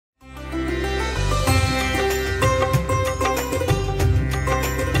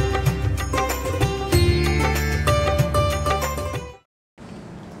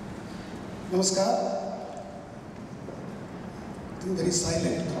Namaskar. I think very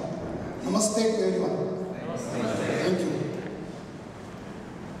silent. Namaste to everyone. Namaste. Thank you.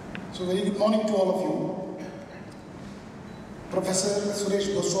 So very good morning to all of you. Professor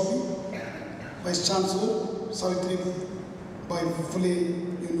Suresh Goswami, Vice Chancellor, Savitribai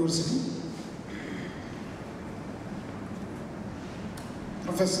Phule University.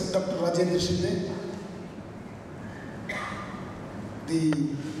 Professor Dr. Rajendra Shinde, the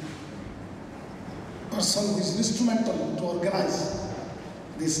person who is instrumental to organize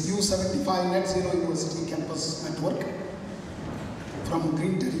this U75 Net Zero University Campus Network from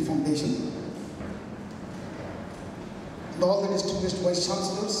Green TERRE Foundation, and all the distinguished Vice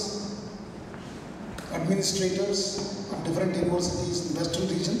Chancellors, administrators of different universities in the Western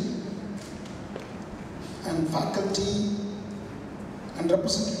region, and faculty and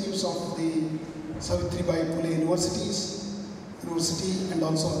representatives of the Savitribai Phule University and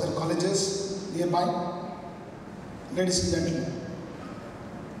also other colleges nearby. Ladies and gentlemen,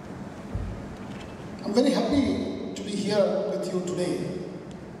 I'm very happy to be here with you today,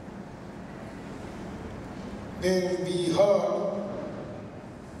 where we heard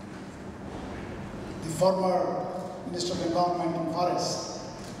the former Minister of Environment and Forests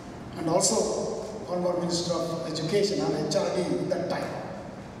and also former Minister of Education and HRD at that time.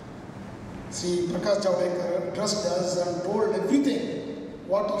 Sri Prakash Javadekar addressed us and told everything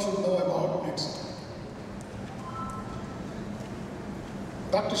what you should know about net zero.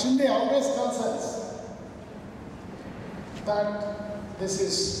 Dr. Shinde always tells us that this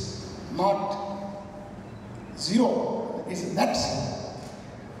is not zero, it is net zero.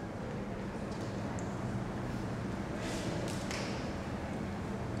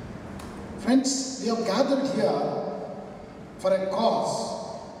 Friends, we have gathered here for a cause,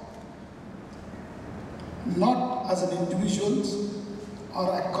 not as an individual or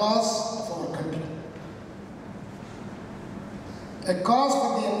a cause of our country. A cause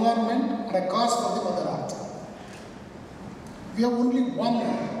for the environment and a cause for the Mother Earth. We have only one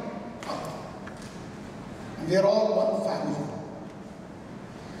Earth. We are all one family.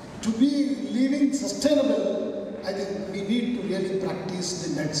 To be living sustainable, I think we need to really practice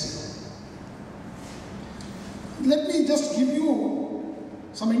the net zero. Let me just give you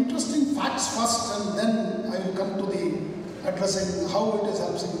some interesting facts first, and then I will come to the addressing how it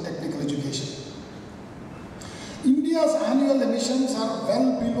helps in technical education. India's annual emissions are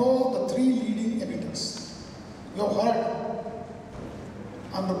well below the three leading emitters. You have heard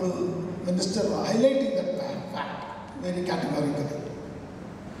Honorable Minister highlighting that fact very categorically.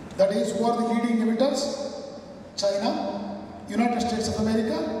 That is, who are the leading emitters? China, United States of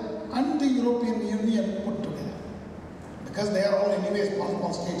America, and the European Union put together. Because they are all anyway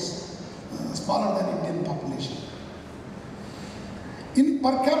small states, smaller than Indian population. In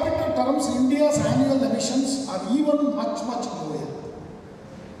per capita terms, India's annual emissions are even much lower.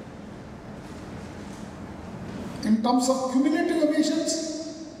 In terms of cumulative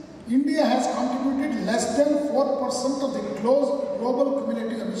emissions, India has contributed less than 4% of the global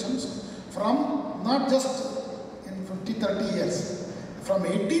cumulative emissions from not just in 50-30 years, from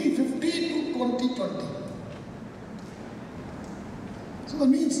 1850 to 2020. So that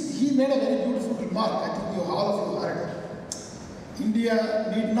means he made a very beautiful remark. I think all of you heard it.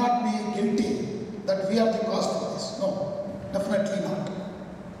 India need not be guilty that we are the cause for this. No, definitely not.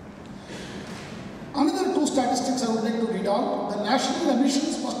 Another two statistics I would like to read out. The national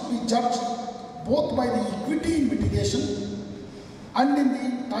emissions must be judged both by the equity in mitigation and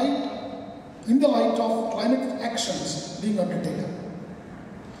in the light of climate actions being undertaken.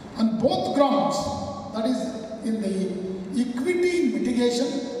 On both grounds, that is in the equity in mitigation,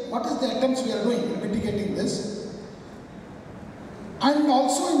 what is the attempts we are doing in mitigating this? And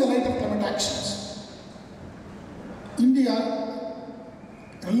also in the light of climate actions. India,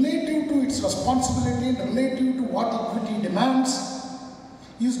 relative to its responsibility and relative to what equity demands,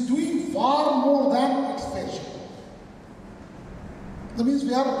 is doing far more than its fair share. That means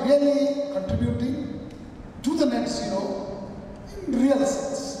we are really contributing to the net zero in real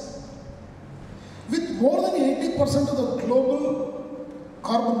sense. With more than 80% of the global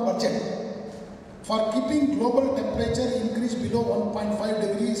carbon budget for keeping global temperature increase below 1.5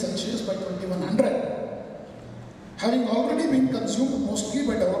 degrees Celsius by 2100, having already been consumed mostly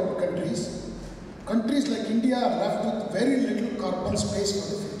by developed countries, countries like India are left with very little carbon space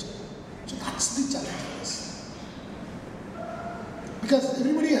for the future. So that's the challenge for us. Because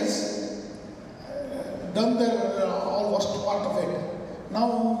everybody has done their all worst part of it.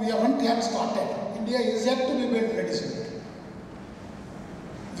 Now we haven't yet started. India is yet to be built ready soon.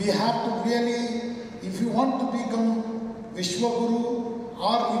 We have to really, if you want to become Vishwaguru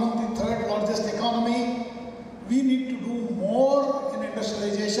or even the third largest economy, we need to do more in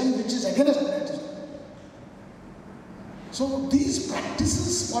industrialization, which is against net zero. So these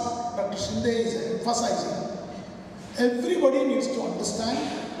practices, what Dr. Shinde is emphasizing, everybody needs to understand,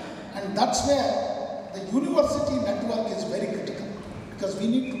 and that's where the university network is very critical, because we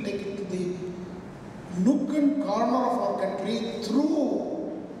need to take it to the nook and corner of our country through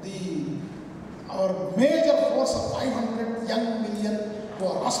our major force of 500 young million who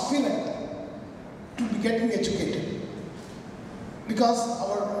are aspirant to be getting educated. Because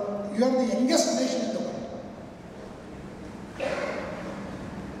you are the youngest nation in the world.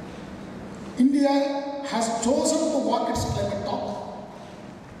 India has chosen to walk its climate talk.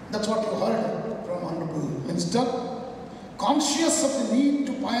 That's what you heard from Honorable Minister. Conscious of the need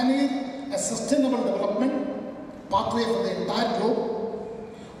to pioneer a sustainable development pathway for the entire globe,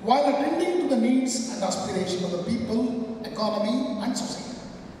 while attending to the needs and aspirations of the people, economy and society.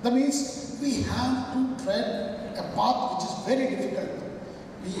 That means we have to tread a path which is very difficult.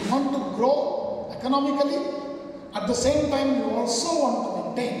 We want to grow economically, at the same time we also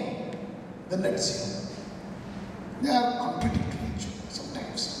want to maintain the net zero. They are contradictory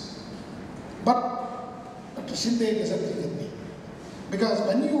sometimes. But Dr. Shinde disagrees with me. Because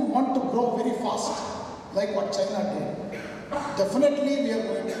when you want to grow very fast, like what China did, definitely we are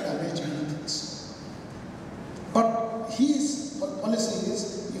going to damage many things. But his policy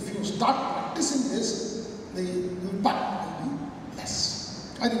is, if you start practicing this, the impact will be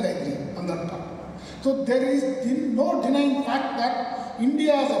less. I think I agree on that part. So there is no denying the fact that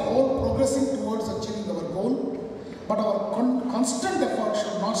India as a whole progressing towards achieving our goal, but our constant effort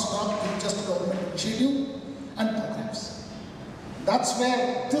should not stop with just government initiative and programs. That's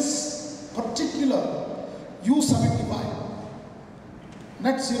where this particular U75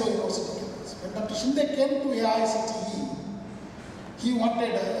 net zero university campus. When Dr. Shinde came to AICTE, he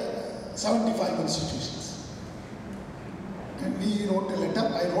wanted 75 institutions. And we wrote a letter,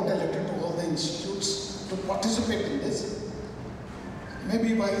 I wrote a letter to all the institutes to participate in this.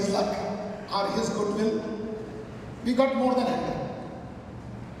 Maybe by his luck or his goodwill, we got more than 100.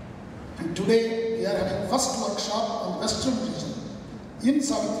 And today we are having first workshop on Western region in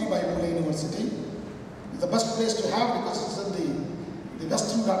Savitribai Phule University. It's the best place to have because it's in the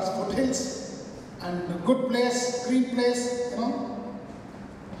Western Ghats foothills, and a good place, green place, you know.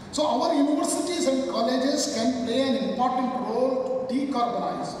 So our universities and colleges can play an important role to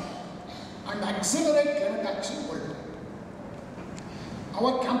decarbonize and accelerate climate action worldwide.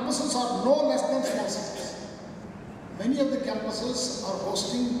 Our campuses are no less than small cities. Many of the campuses are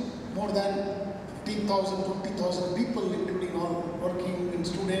hosting more than 15,000, 20,000 people, including all working and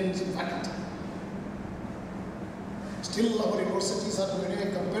students and faculty. Still, our universities are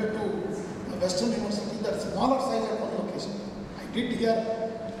very compared to a Western university that's smaller size at one location. I did hear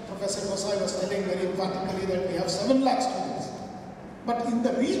Professor Gosai was telling very emphatically that we have 7 lakh students. But in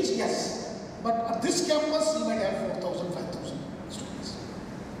the reach, yes. But at this campus, you might have 4,000, 5,000 students.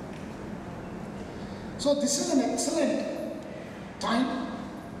 So this is an excellent time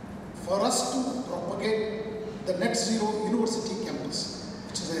for us to propagate the net zero university campus,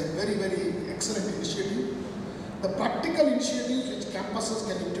 which is a very, very excellent initiative. The practical initiatives which campuses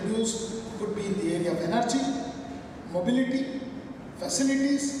can introduce could be in the area of energy, mobility,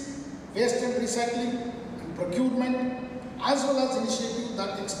 facilities, waste and recycling, and procurement, as well as initiatives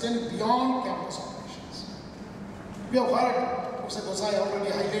that extend beyond campus operations. We have heard Professor Gosai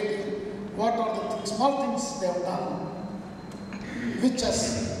already highlighting what are the small things they have done, which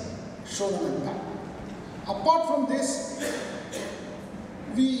has shown an impact. Apart from this,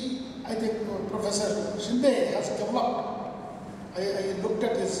 I think Professor Shinde has developed, I looked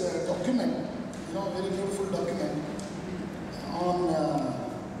at his document, very beautiful document on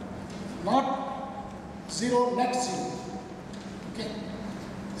not zero, net zero. Okay,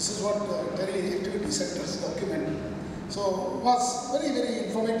 this is what TERRE Activity Center's document. So it was very, very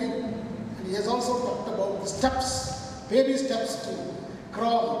informative, and he has also talked about the steps, baby steps to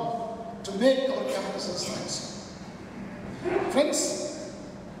crawl to make our campuses net zero. Friends,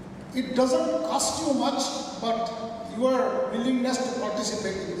 it doesn't cost you much, but your willingness to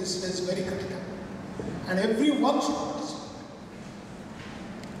participate in this is very critical. And everyone should participate.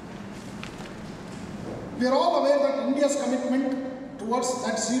 We are all aware that India's commitment towards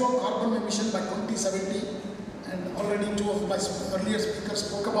net zero carbon emission by 2070, and already 2 of my earlier speakers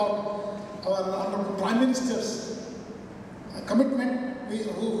spoke about our Honorable Prime Minister's commitment.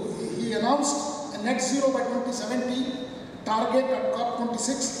 He announced a net zero by 2070 target at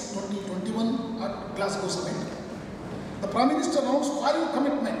COP26 2021 at Glasgow Summit. The Prime Minister announced 5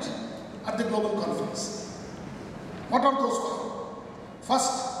 commitments at the global conference. What are those 5?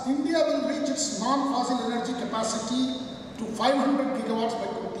 First, India will reach its non-fossil energy capacity to 500 gigawatts by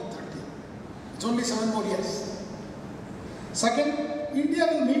 2030. It's only 7 more years. Second, India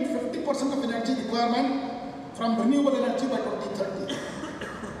will meet 50% of energy requirement from renewable energy by 2030.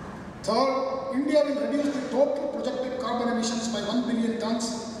 Third, India will reduce the total projected carbon emissions by 1 billion tons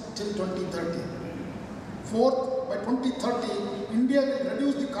till 2030. Fourth, by 2030, India will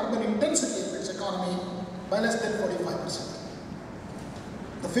reduce the carbon intensity of its economy by less than 45%.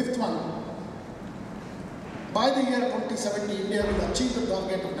 The fifth one, by the year 2070, India will achieve the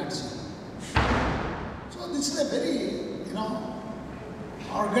target of net zero. So this is a very,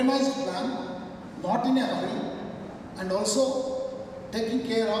 organized plan, not in a hurry, and also taking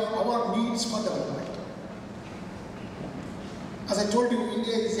care of our needs for development. As I told you,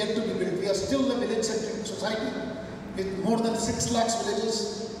 India is yet to be built. We are still a village-centric society with more than 6 lakhs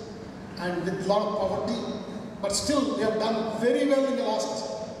villages and with a lot of poverty. But still, we have done very well in the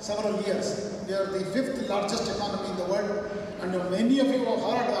last several years. We are the 5th largest economy in the world, and many of you have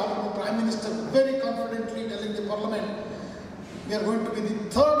heard our Prime Minister very confidently telling the Parliament, we are going to be the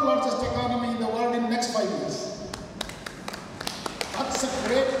 3rd largest economy in the world in the next 5 years. That's a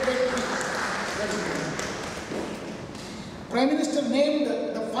great thing. Prime Minister named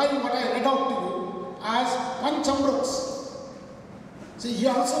the 5 what I read out to you as Panchamruts. See, he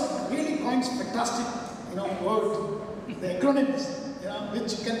also really coins fantastic, word, the acronyms,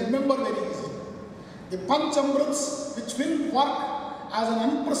 which you can remember very easily. The Panchamruts, which will work as an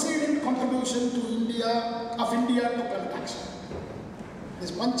unprecedented contribution to India to climate action.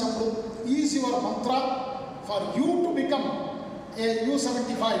 This Panchamrut is your mantra for you to become a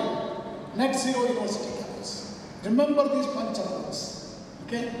U75 net zero university campus. Remember these Panchamruts.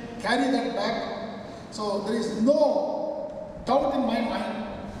 Okay? Carry that back. So there is no doubt in my mind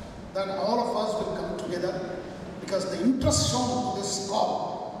that all of us will come together, because the interest shown to this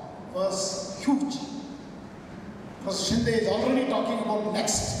call was huge. Professor Shinde is already talking about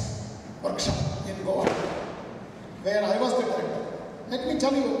next workshop in Guwahati, where I was the director. Let me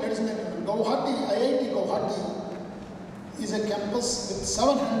tell you, ladies and gentlemen, Guwahati, IIT Guwahati is a campus with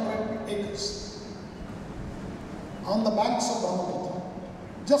 700 acres on the banks of Brahmaputra.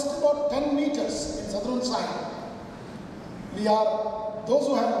 Just about 10 meters in southern side. We are, those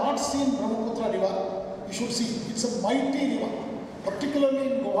who have not seen Brahmaputra river, you should see, it's a mighty river,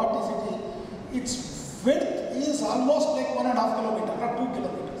 particularly in Guwahati city. Its width is almost like 1.5 kilometers or 2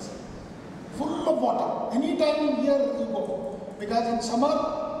 kilometers. Full of water. Anytime here you go. Because in summer,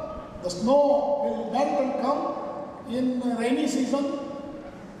 the snow will melt and come. In rainy season,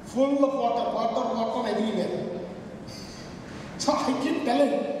 full of water everywhere. So I keep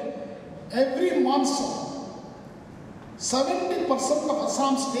telling, every monsoon, 70% of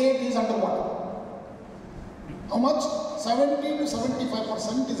Assam state is underwater. How much? 70 to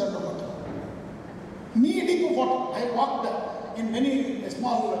 75% is underwater. Knee deep of water. I walked in many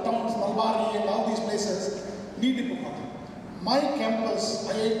small towns, Malbari and all these places, knee deep of water. My campus,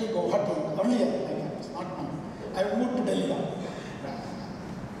 IIT Guwahati, earlier my campus, not now, I moved to Delhi now,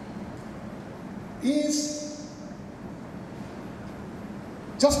 is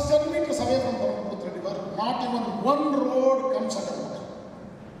just 10 meters away from Brahmaputra river. Not even one road comes underwater.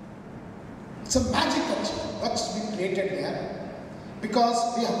 It's a magic that's been created there,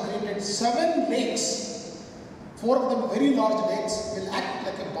 because we have created 7 lakes. 4 of them very large lakes will act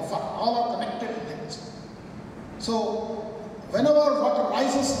like a buffer. All are connected lakes. So whenever water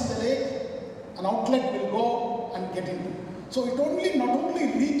rises in the lake, an outlet will go and get into. So it not only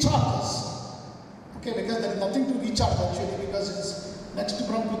recharges, okay, because there is nothing to recharge actually, because it's next to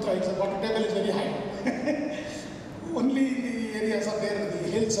Brahmaputra, the water table is very high. Only the areas are there, the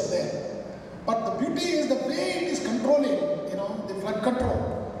hills are there. But the beauty is the way it is controlling, the flood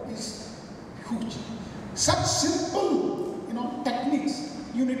control is huge. Such simple, techniques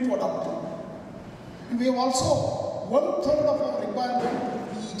you need to adopt. And we have also 1/3 of our requirement,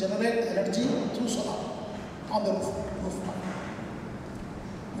 we generate energy through solar on the rooftop.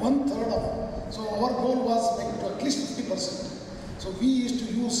 1/3 of it. So our goal was make it to at least 50%. So we used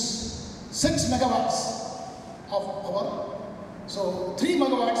to use 6 megawatts of power. So 3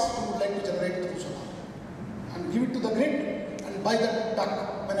 megawatts we would like to generate through solar and give it to the grid and buy that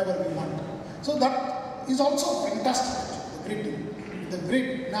back whenever we want. So that is also fantastic. The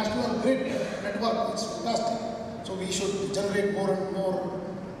grid, national grid network is fantastic. So we should generate more and more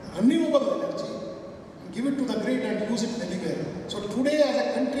renewable energy and give it to the grid and use it anywhere. So today, as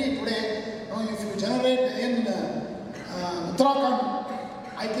a country, if you generate in Uttarakhand,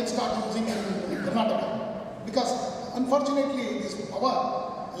 I can start using in Karnataka, because unfortunately this power,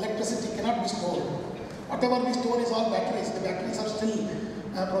 electricity cannot be stored. Whatever we store is all batteries. The batteries are still,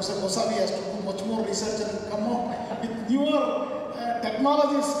 Professor Gosavi has to do much more research and come out with newer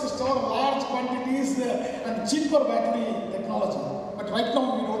technologies to store large quantities and cheaper battery technology. But right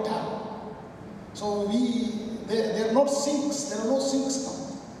now we don't have. So there are no sinks. There are no sinks now.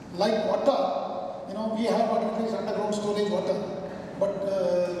 Like water, you know, we have artificial underground storage water, but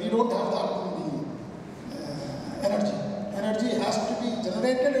we don't have that in the energy. Energy has to be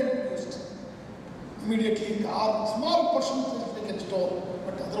generated and used immediately. Our small percentage we can store,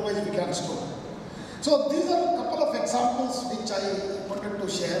 but otherwise we can't store. So these are a couple of examples which I wanted to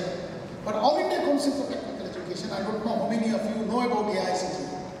share. But All India Council for Technical Education, I don't know how many of you know about AICTE.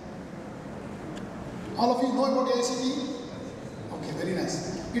 All of you know about AICTE? Okay, very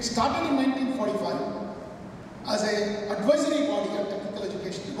nice. It started in 1945 as an advisory body on technical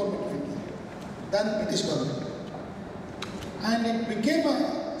education to Government of India, then British government. And it became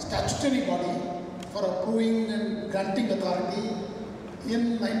a statutory body for approving and granting authority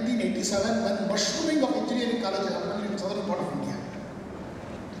in 1987 when mushrooming of engineering colleges happened in the southern part of India.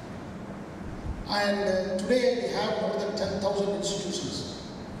 And today we have more than 10,000 institutions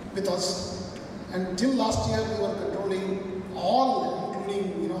with us. And till last year we were controlling all,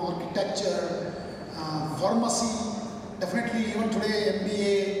 including, you know, architecture, pharmacy, definitely even today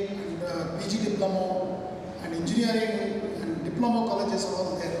MBA and PG diploma and engineering and diploma colleges are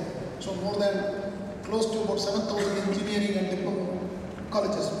all there. So more than close to about 7,000 engineering and diploma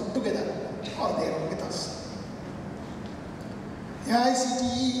colleges put together are there with us.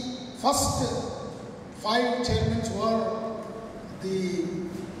 AICTE first 5 chairmen were the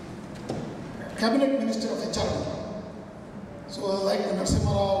cabinet minister of HRD. So like Narasimha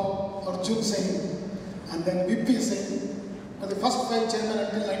Rao, Arjun Singh, and then VP Singh were the first 5 chairmen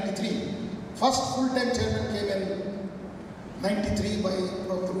until 93. First full-time chairman came in 93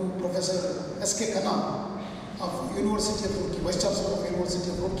 through Professor S.K. Khanna of University of Roorkee, Vice Chancellor of University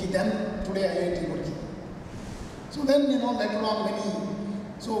of Roorkee, then today IIT Roorkee. So then, you know, later on many.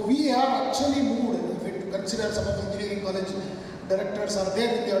 So we have actually moved, if you consider some of the engineering college directors are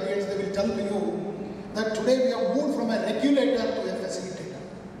there in the audience, they will tell you that today we have moved from a regulator to a facilitator.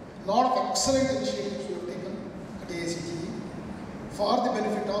 A lot of excellent initiatives we have taken at AICTE for the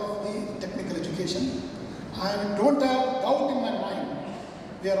benefit of the technical education. I don't have doubt in my mind,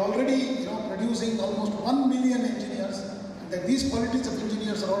 we are already, you know, producing almost 1 million engineers, and that these qualities of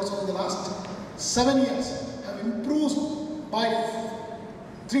engineers are also in the last 7 years have improved by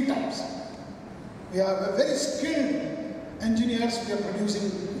 3 times. We have a very skilled engineers we are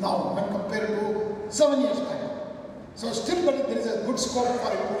producing now when compared to 7 years back. So still, but there is a good scope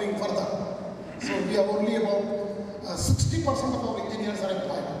for improving further. So we have only about 60% of our engineers are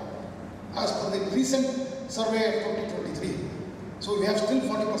employed as per the recent survey of 2023. So we have still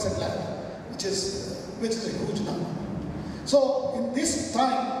 40% left, which is a huge number. So in this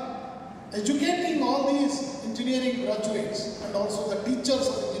time, educating all these engineering graduates and also the teachers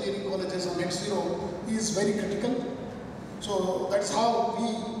of engineering colleges on net zero is very critical. So that's how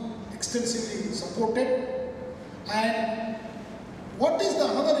we extensively support it. And what is the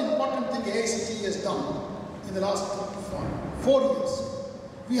another important thing AICTE has done in the last 4 years?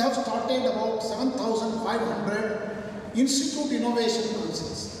 We have started about 7,500 institute innovation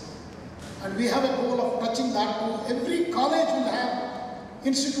councils. And we have a goal of touching that to every college will have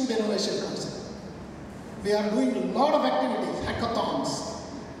institute innovation council. We are doing a lot of activities, hackathons,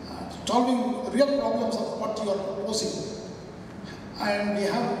 solving real problems of what you are proposing. And we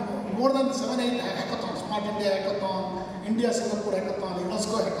have more than 7-8 hackathons, Smart India Hackathon, India-Singapore Hackathon,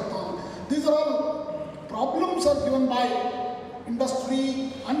 UNESCO Hackathon. These are all problems are given by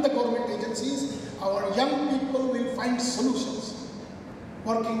industry and the government agencies. Our young people will find solutions,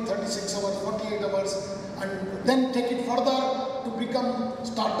 working 36 hours, 48 hours, and then take it further to become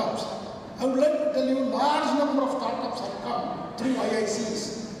startups. I would like to tell you, large number of startups have come through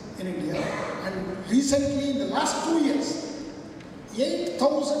IICs in India. And recently, in the last 2 years,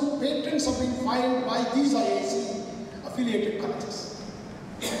 8,000 patents have been filed by these IIC affiliated colleges.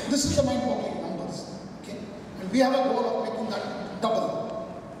 This is the mind-boggling numbers. Okay? And we have a goal of making that double,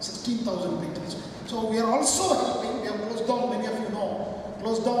 16,000 patents. So we are also helping, we have closed down, many of you know,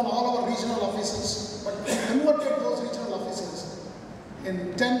 closed down all our regional offices, but we converted those regional offices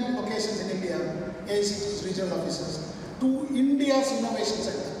in 10 locations in India, AICTE's regional offices, to India's Innovation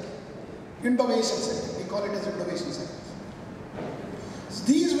Center. Innovation Center, we call it as Innovation Center.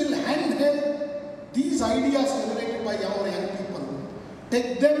 These will handheld these ideas generated by our young people,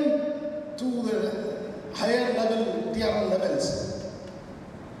 take them to the higher level, TERRE levels,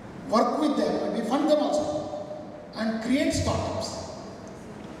 work with them, we fund them also, and create startups.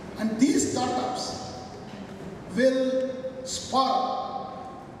 And these startups will spur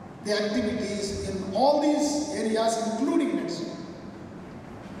the activities in all these areas, including medicine.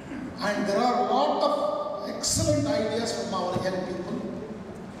 And there are a lot of excellent ideas from our young people.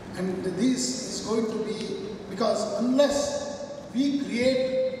 And this is going to be, because unless we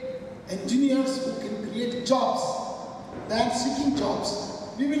create engineers who can create jobs, than seeking jobs,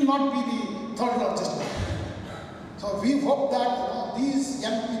 we will not be the third largest market. So we hope that these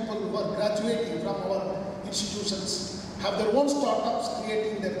young people who are graduating from our institutions have their own startups,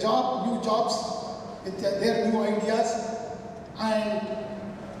 creating their new jobs with their new ideas, and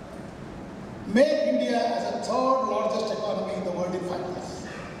make India as a third largest economy in the world in 5 years,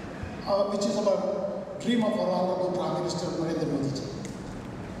 which is our dream of our Honorable Prime Minister Narendra Modi ji.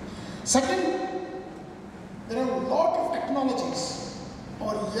 Second, there are a lot of technologies.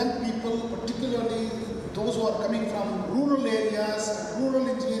 Our young people, particularly those who are coming from rural areas, rural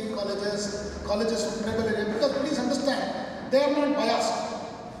engineering colleges, colleges from tribal areas, because please understand, they are not biased.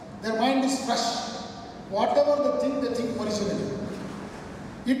 Their mind is fresh. Whatever they think originally.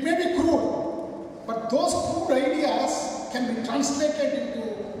 It may be crude, but those crude ideas can be translated into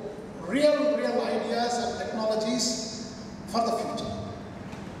real ideas and technologies for the future.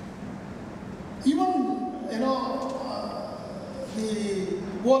 Even, the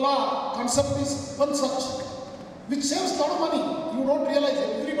Ola concept is one such, which saves a lot of money. You don't realize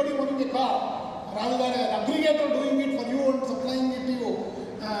it. Everybody owning a car, rather than an aggregator doing it for you and supplying it to you,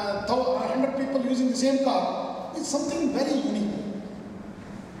 100 people using the same car, is something very unique.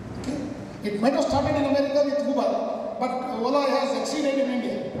 Okay? It might have started in America with Uber, but Ola has exceeded in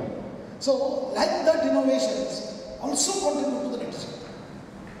India. So, like that, innovations also contribute to the next step.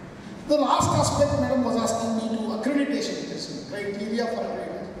 The last aspect, madam was asking me to accreditation, criteria for accreditation.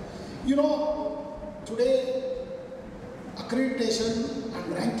 Today, accreditation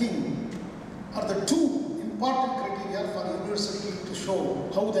and ranking are the two important criteria for a university to show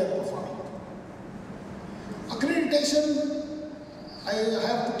how they are performing. Accreditation, I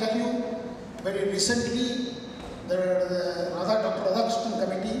have to tell you, very recently, the Dr. Radhakrishnan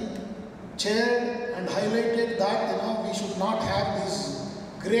committee chaired and highlighted that we should not have this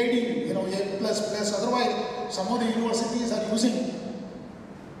grading, A++, otherwise some of the universities are using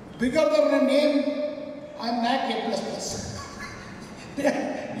bigger than a name, I'm NAC A++.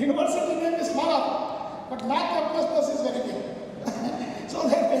 The university name is smaller, but NAC A++ is very big. So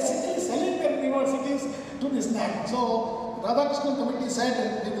they're basically selling their universities to this NAC. So Radhakrishnan committee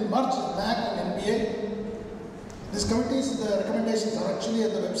said we will merge NAC and MBA. This committee's recommendations are actually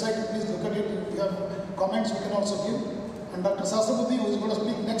at the website. Please look at it. If you have comments, you can also give. And Dr. Sasabudhi, who is going to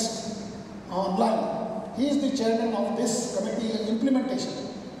speak next online, he is the chairman of this committee implementation.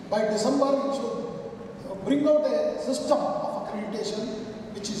 By December, we should bring out a system of accreditation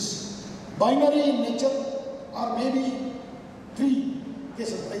which is binary in nature, or maybe 3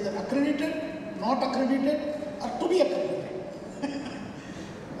 cases, either accredited, not accredited, or to be accredited.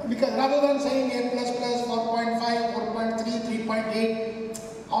 Because rather than saying A++, 4.5, 4.3, 3.8,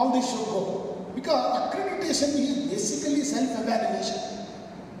 all this should go. Because accreditation is basically self-evaluation.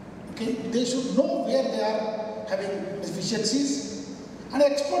 Okay? They should know where they are having deficiencies, and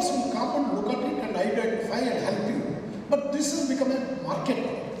experts will come and look at it and identify and help you. But this has become a market,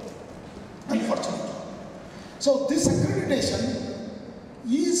 unfortunately. So this accreditation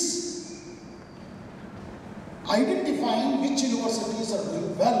is identifying which universities are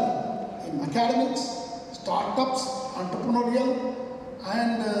doing well in academics, startups, entrepreneurial,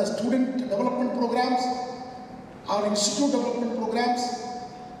 and student development programs, or institute development programs,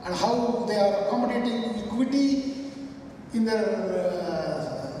 and how they are accommodating equity in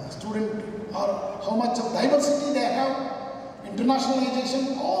their student, or how much of diversity they have,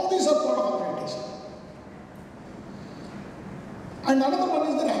 internationalization, all these are part of accreditation. And another one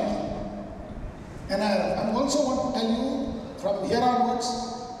is the ranking. And I also want to tell you, from here onwards,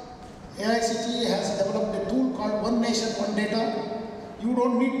 AICTE has developed a tool called One Nation, One Data. You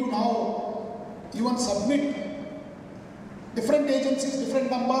don't need to now even submit different agencies, different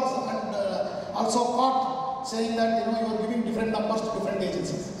numbers, and also caught saying that you are giving different numbers to different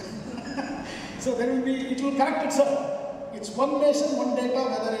agencies. So it will correct itself. It's One Nation, One Data,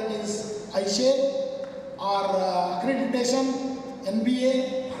 whether it is ISHE or accreditation,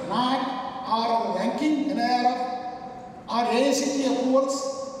 NBA, NAC, or ranking, NIRF, or AICTE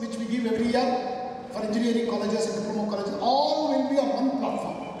approvals, which we give every year for engineering colleges and diploma colleges, all will be on one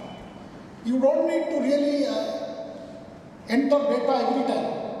platform. You don't need to really enter data every time.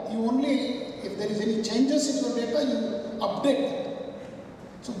 You only, if there is any changes in your data, you update.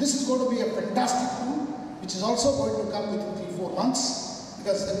 So this is going to be a fantastic tool, which is also going to come within 3-4 months.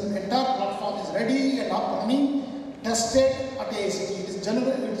 because the entire platform is ready and up running, tested at AICTE. It is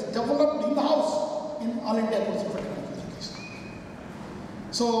developed in the house in All India Course of Technical Education.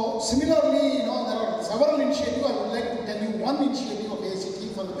 So similarly, there are several initiatives. I would like to tell you one initiative of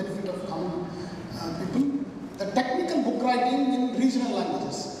AICTE for the benefit of common people. The technical book writing in regional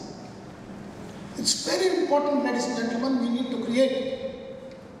languages. It's very important, ladies and gentlemen. We need to create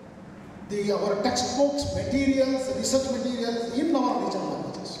our textbooks, materials, research materials in our regional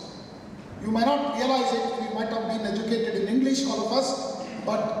languages. You may not realize it. We might have been educated in English, all of us,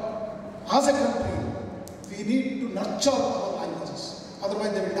 but as a country, we need to nurture our languages.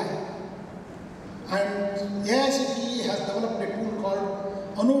 Otherwise, they will die. And AICTE has developed a tool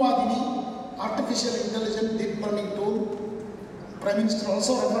called Anuvadini, Artificial Intelligence Deep Learning Tool. Prime Minister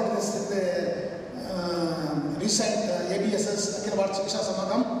also referred to this in the recent ABSS, Akhil Bharat Shiksha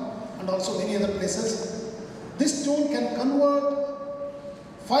Samagam, and also many other places. This tool can convert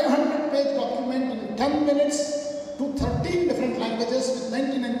 500-page document in 10 minutes to 13 different languages with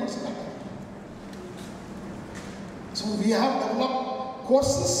 99% accuracy. So we have developed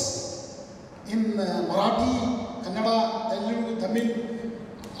courses in Marathi, Kannada, Telugu, Tamil,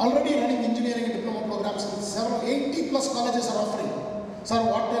 already running engineering and diploma programs in several 80+ colleges are offering. Sir,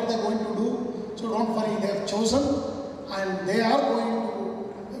 what are they going to do? So don't worry, they have chosen and they are going to.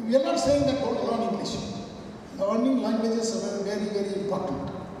 We are not saying that don't learn English. Learning languages are very, very important.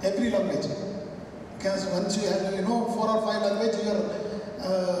 Every language. Because once you have, 4 or 5 languages, you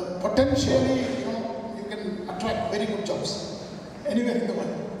are potentially, you can attract very good jobs anywhere in the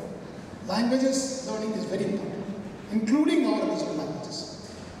world. Languages learning is very important, including our regional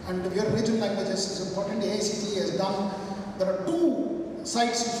languages. And your regional languages is important. AICTE has done. There are 2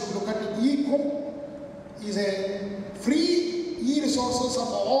 sites you should look at. eCom is a free e-resources of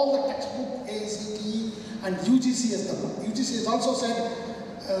all the textbook AICTE and UGC has developed. UGC has also said,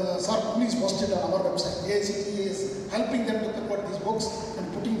 sir, please post it on our website. AICTE is helping them to convert these books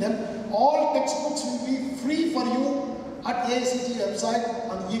and putting them. All textbooks will be free for you at AICTE website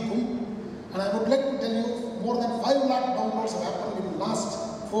on eCom. And I would like to tell you, more than 5 lakh downloads have happened in the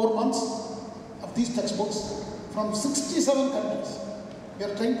last 4 months of these textbooks from 67 countries. We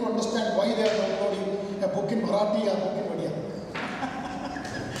are trying to understand why they are downloading a book in Marathi or a book in Odia.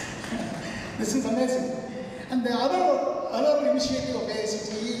 This is amazing. And the other initiative of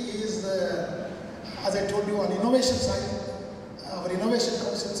AICTE is, as I told you, on innovation side, our innovation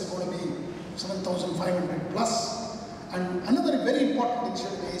councils are going to be 7,500 plus. And another very important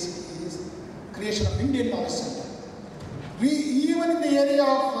initiative of AICTE is creation of Indian Knowledge Center. Even in the area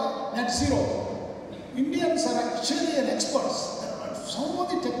of net zero, Indians are actually experts. There are so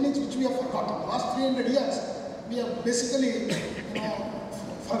many techniques which we have forgotten. Last 300 years, we have basically,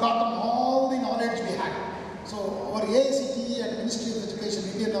 forgotten all the knowledge we had. So our AICTE and Ministry of Education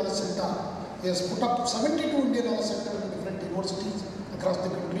Indian Knowledge Center has put up 72 Indian Knowledge Centers in different universities across the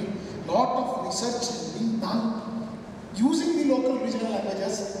country. Lot of research is being done using the local regional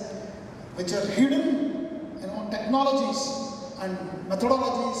languages, which are hidden, technologies and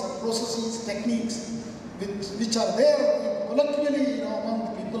methodologies and processes, techniques, which are there colloquially, among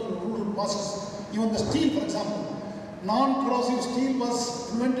the people, rural masses. Even the steel, for example. Non-corrosive steel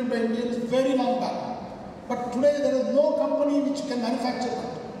was invented by Indians very long back. But today there is no company which can manufacture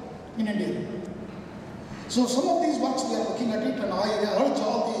that in India. So some of these works we are looking at it, and I urge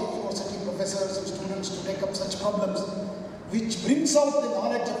all the university professors and students to take up such problems which brings out the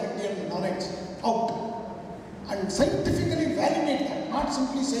knowledge of Indian knowledge out and scientifically validate that, not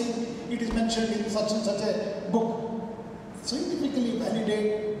simply saying it is mentioned in such and such a book. Scientifically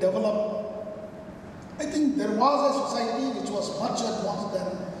validate, develop. I think there was a society which was much advanced then,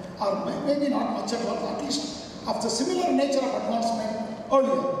 or maybe not much advanced, at least of the similar nature of advancement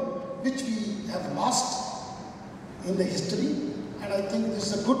earlier, which we have lost in the history. And I think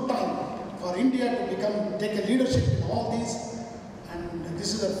this is a good time for India to take a leadership in all these. And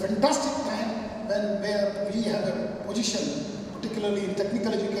this is a fantastic time where we have a position, particularly in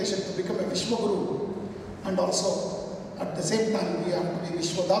technical education, to become a Vishwaguru. And also, at the same time, we have to be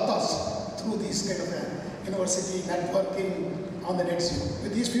Vishwadatas through these kind of university networking on the net zero.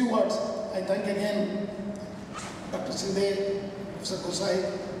 With these few words, I thank again Dr. Sinde, Professor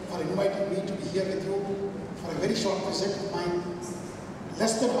Gosai, for inviting me to be here with you for a very short visit of mine,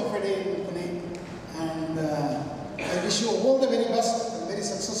 less than half a day in Pune. And I wish you all the very best and very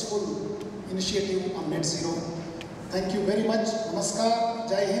successful initiative on net zero. Thank you very much. Namaskar,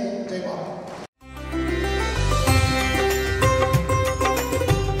 Jai Hind, Jai Bharat.